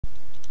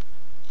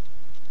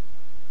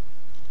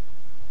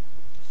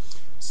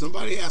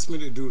Somebody asked me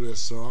to do this,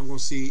 so I'm going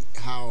to see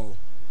how.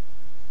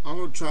 I'm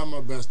going to try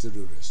my best to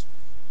do this.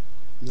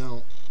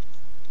 Now,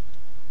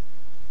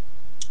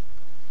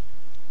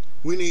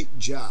 we need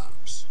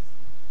jobs.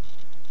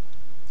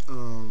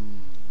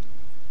 Um,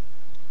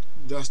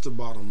 that's the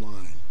bottom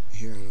line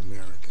here in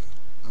America.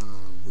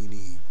 We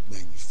need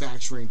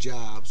manufacturing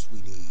jobs.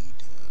 We need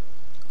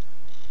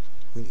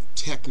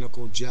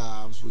technical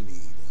jobs. We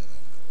need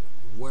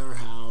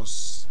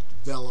warehouse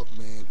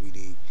development. We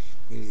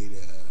need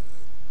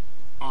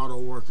auto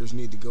workers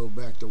need to go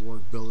back to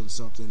work building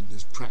something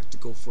that's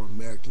practical for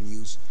American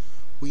use.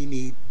 We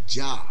need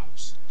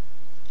jobs.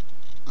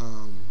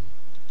 Um,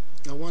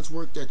 I once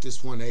worked at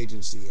this one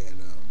agency,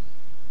 and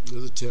it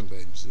was a temp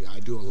agency. I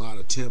do a lot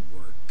of temp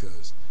work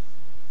because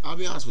I'll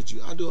be honest with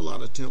you, I do a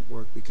lot of temp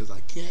work because I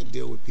can't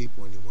deal with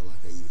people anymore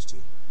like I used to.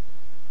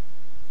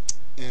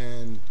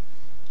 And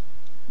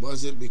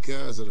was it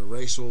because of the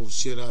racial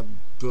shit I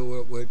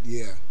dealt with?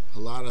 Yeah, a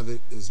lot of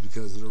it is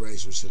because of the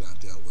racial shit I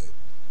dealt with.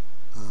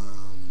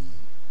 Um,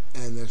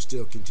 and there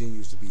still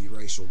continues to be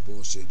racial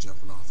bullshit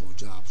jumping off on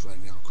jobs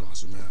right now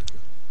across America.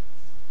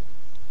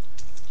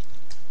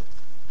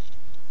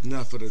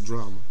 Enough of the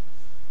drama.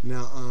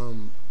 Now,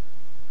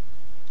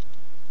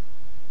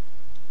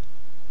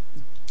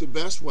 the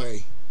best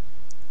way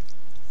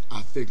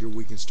I figure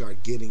we can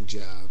start getting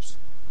jobs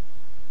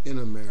in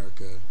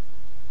America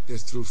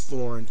is through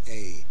foreign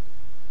aid.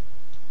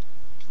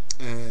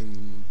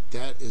 And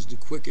that is the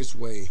quickest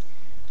way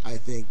I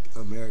think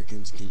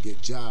Americans can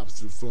get jobs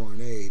through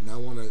foreign aid. And I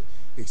want to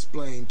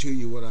explain to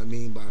you what I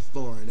mean by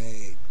foreign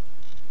aid.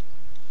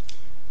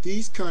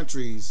 These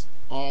countries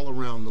all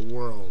around the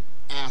world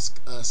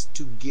ask us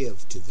to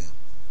give to them.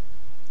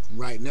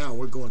 Right now,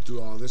 we're going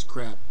through all this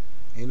crap.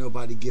 Ain't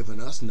nobody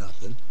giving us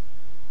nothing.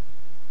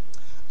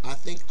 I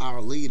think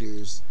our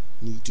leaders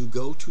need to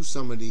go to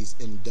some of these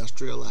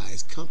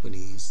industrialized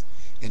companies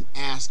and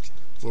ask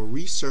for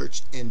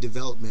research and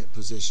development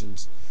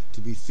positions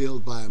to be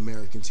filled by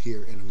Americans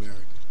here in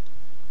America.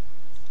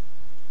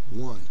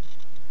 One.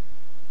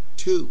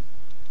 Two,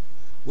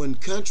 when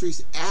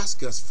countries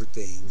ask us for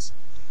things,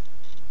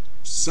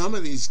 some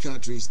of these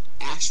countries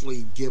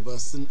actually give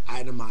us an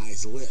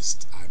itemized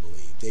list, I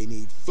believe. They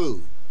need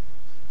food.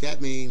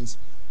 That means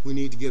we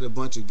need to get a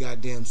bunch of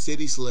goddamn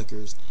city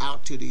slickers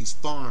out to these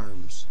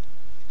farms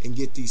and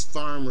get these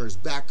farmers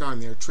back on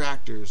their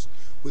tractors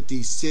with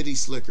these city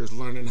slickers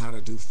learning how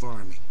to do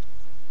farming.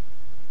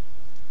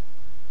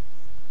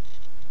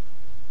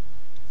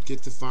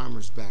 Get the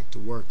farmers back to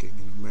working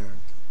in America.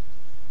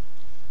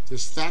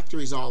 There's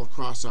factories all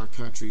across our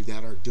country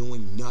that are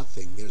doing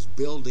nothing. There's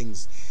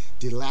buildings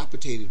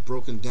dilapidated,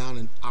 broken down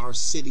in our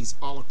cities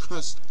all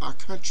across our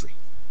country.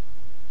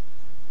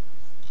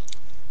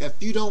 If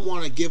you don't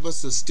want to give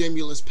us a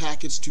stimulus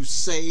package to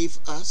save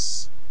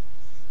us,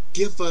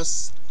 give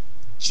us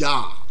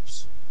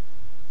jobs.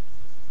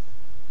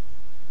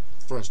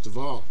 First of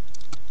all,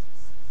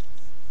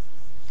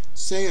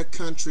 say a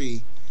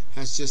country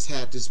has just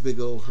had this big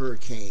old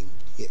hurricane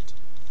hit.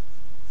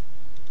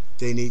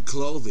 They need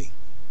clothing.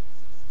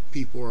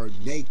 People are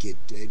naked.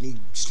 They need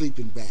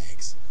sleeping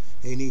bags.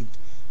 They need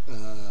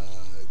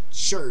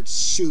shirts,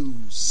 shoes,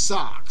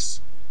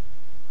 socks.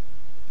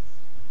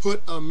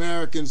 Put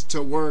Americans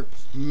to work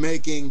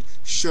making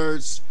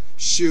shirts,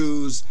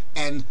 shoes,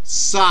 and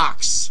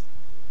socks.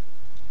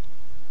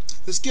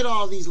 Let's get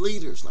all these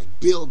leaders like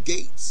Bill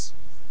Gates,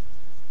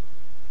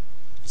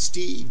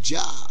 Steve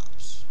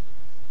Jobs,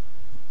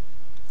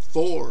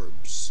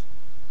 Forbes,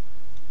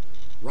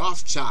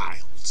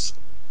 Rothschilds.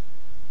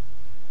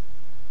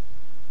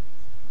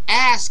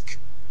 Ask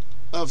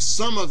of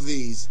some of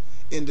these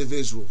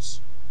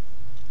individuals.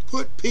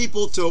 Put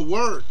people to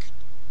work.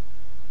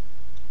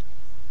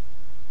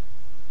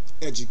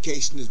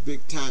 Education is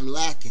big time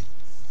lacking.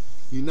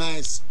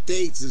 United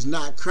States is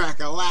not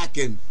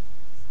crack-a-lacking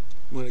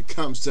when it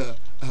comes to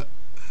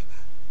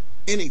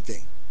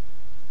anything.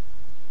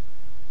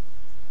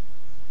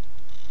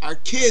 Our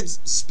kids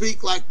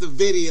speak like the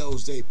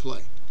videos they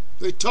play.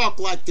 They talk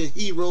like the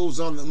heroes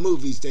on the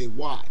movies they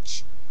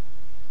watch.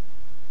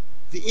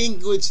 The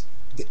English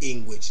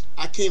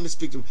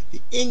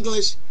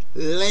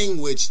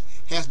language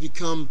has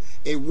become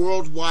a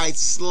worldwide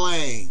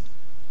slang.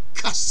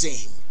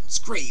 Cussing,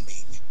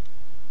 screaming.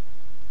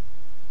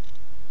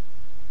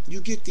 You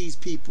get these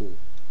people.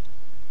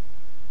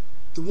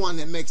 The one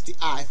that makes the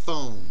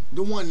iPhone.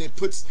 The one that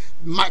puts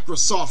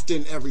Microsoft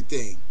in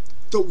everything.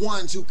 The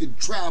ones who can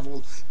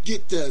travel,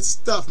 get the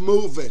stuff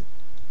moving.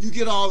 You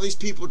get all these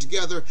people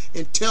together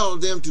and tell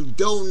them to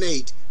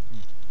donate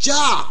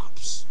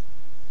jobs.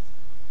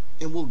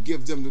 And we'll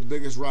give them the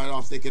biggest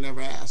write-off they can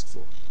ever ask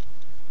for.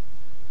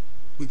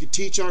 We could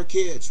teach our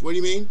kids. What do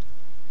you mean?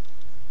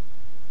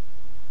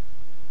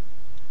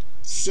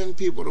 Send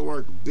people to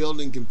work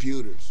building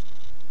computers.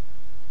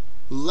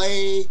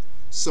 Lay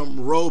some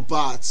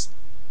robots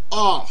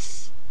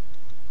off.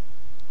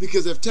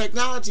 Because if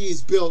technology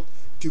is built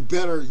to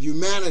better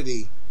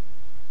humanity,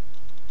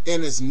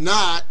 and it's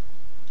not,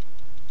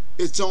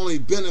 it's only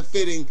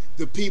benefiting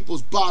the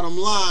people's bottom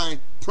line,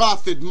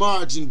 profit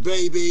margin,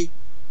 baby.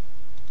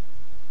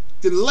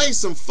 Then lay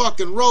some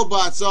fucking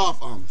robots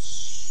off. I'm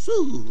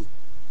so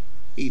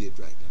heated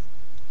right now.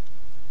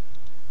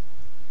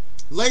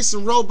 Lay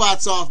some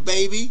robots off,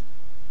 baby.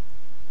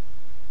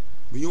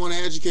 But you want to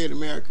educate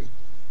America?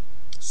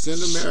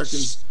 Send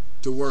Americans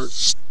to work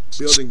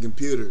building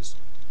computers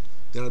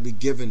that'll be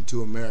given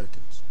to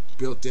Americans.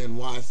 Built-in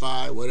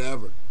Wi-Fi,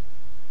 whatever.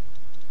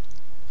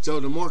 So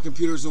the more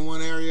computers in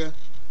one area,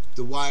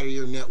 the wider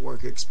your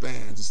network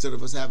expands. Instead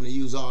of us having to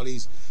use all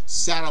these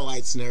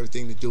satellites and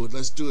everything to do it,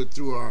 let's do it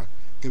through our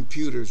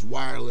computers,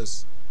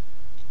 wireless,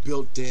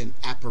 built-in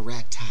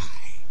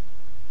apparati.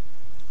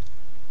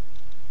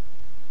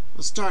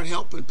 Let's start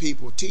helping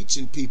people,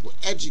 teaching people,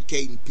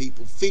 educating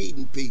people,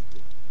 feeding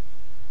people.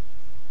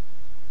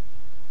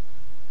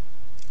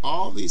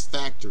 All these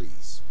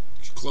factories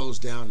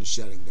closed down and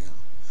shutting down.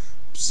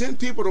 Send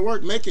people to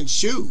work making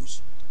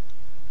shoes.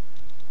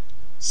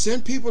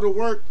 Send people to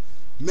work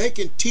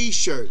making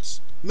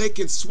t-shirts,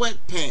 making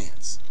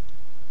sweatpants.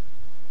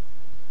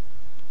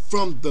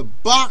 From the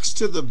box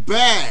to the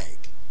bag.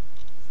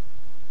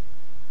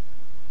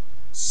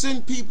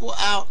 Send people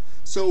out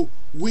so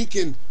we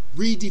can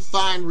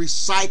redefine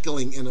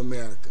recycling in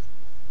America.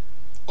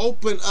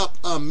 Open up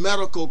a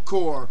medical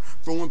corps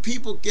for when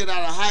people get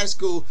out of high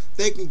school,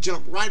 they can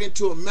jump right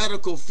into a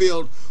medical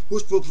field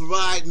which will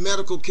provide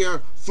medical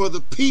care for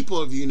the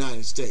people of the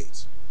United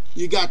States.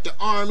 You got the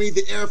Army,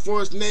 the Air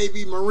Force,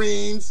 Navy,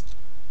 Marines.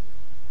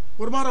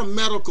 What about a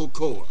medical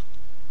corps?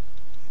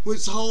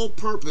 Whose whole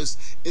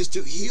purpose is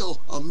to heal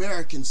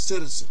American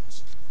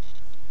citizens.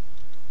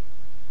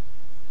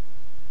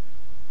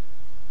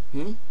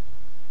 You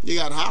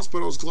got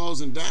hospitals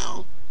closing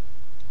down.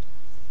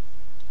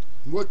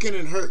 What can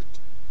it hurt?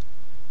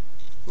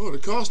 Well,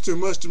 it costs too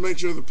much to make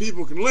sure the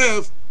people can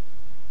live.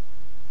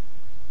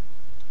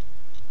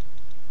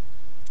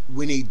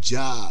 We need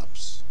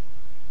jobs.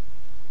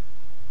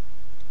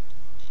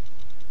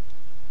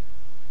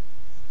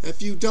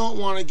 If you don't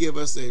want to give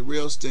us a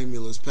real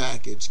stimulus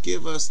package,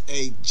 give us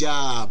a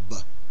job.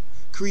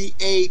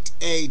 Create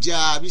a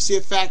job. You see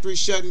a factory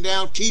shutting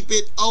down, keep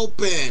it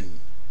open.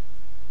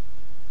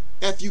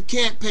 If you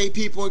can't pay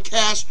people in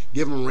cash,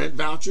 give them rent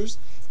vouchers,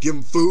 give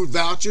them food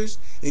vouchers,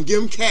 and give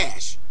them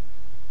cash.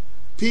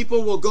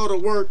 People will go to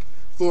work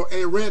for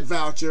a rent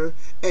voucher,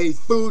 a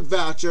food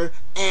voucher,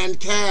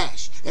 and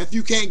cash. If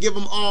you can't give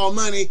them all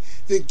money,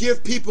 then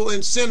give people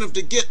incentive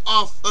to get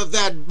off of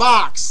that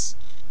box.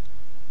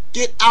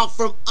 Get out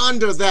from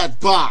under that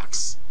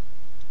box.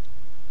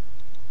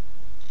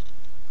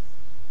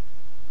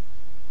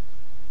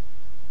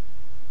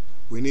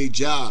 We need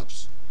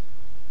jobs.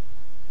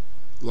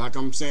 Like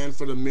I'm saying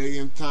for the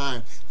millionth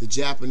time, the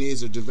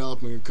Japanese are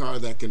developing a car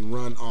that can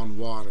run on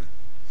water.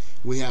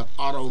 We have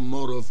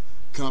automotive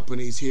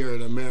companies here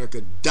in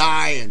America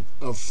dying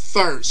of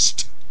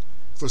thirst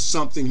for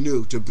something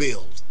new to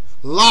build.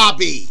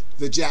 Lobby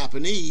the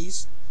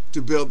Japanese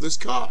to build this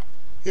car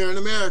here in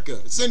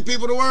America. Send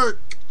people to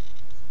work.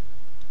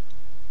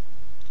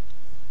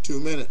 2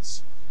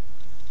 minutes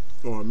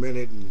or 1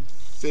 minute and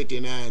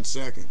 59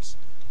 seconds.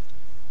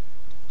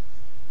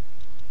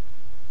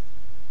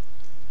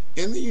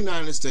 In the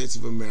United States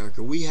of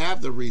America, we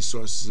have the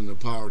resources and the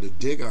power to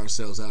dig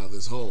ourselves out of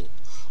this hole.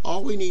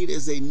 All we need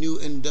is a new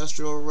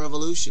industrial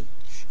revolution.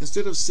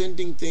 Instead of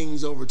sending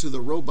things over to the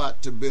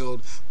robot to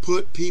build,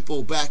 put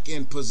people back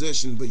in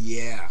position. But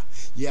yeah,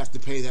 you have to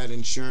pay that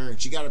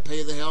insurance. You got to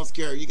pay the health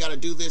care. You got to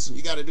do this and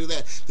you got to do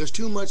that. There's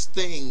too much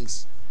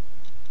things.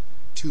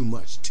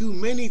 Too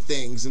many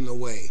things in the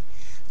way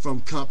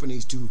from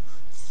companies to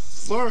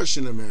flourish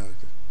in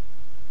America.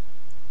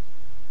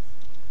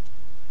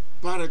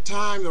 By the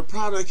time the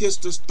product hits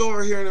the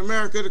store here in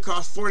America, it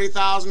costs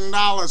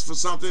 $40,000 for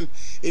something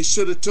it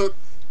should have took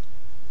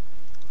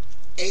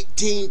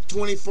 $18,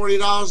 $20,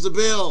 $40 to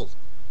build.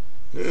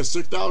 Yeah,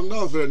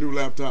 $6,000 for that new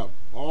laptop.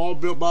 All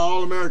built by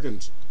all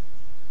Americans.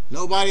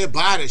 Nobody will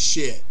buy this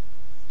shit.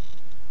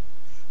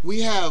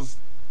 We have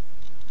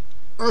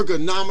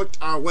ergonomicked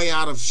our way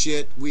out of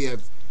shit. We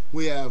have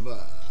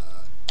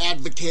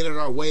advocated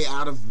our way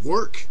out of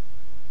work.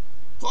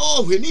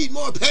 Oh, we need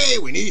more pay.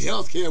 We need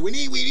health care. We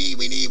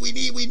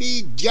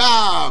need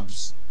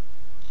jobs.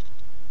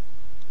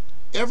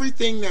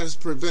 Everything that is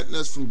preventing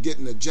us from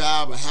getting a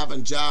job or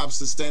having jobs,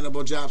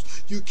 sustainable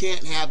jobs, you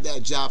can't have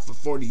that job for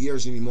 40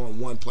 years anymore in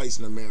one place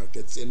in America.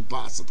 It's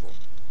impossible.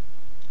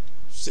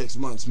 6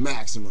 months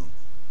maximum.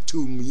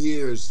 2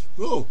 years.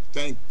 Oh,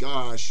 thank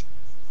gosh.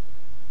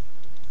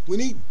 We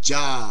need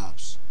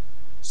jobs.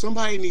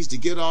 Somebody needs to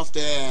get off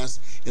their ass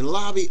and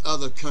lobby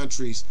other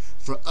countries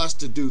for us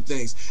to do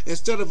things.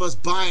 Instead of us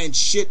buying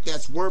shit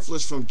that's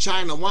worthless from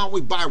China, why don't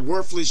we buy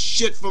worthless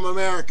shit from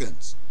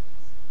Americans?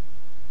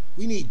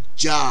 We need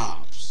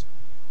jobs.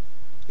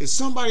 Is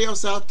somebody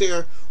else out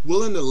there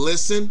willing to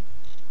listen?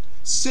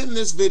 Send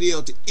this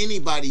video to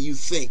anybody you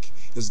think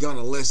is going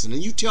to listen.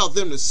 And you tell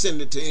them to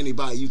send it to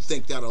anybody you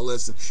think that'll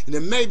listen. And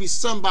then maybe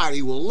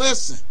somebody will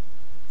listen.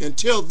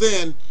 Until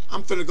then,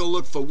 I'm finna go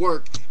look for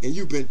work and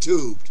you've been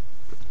tubed.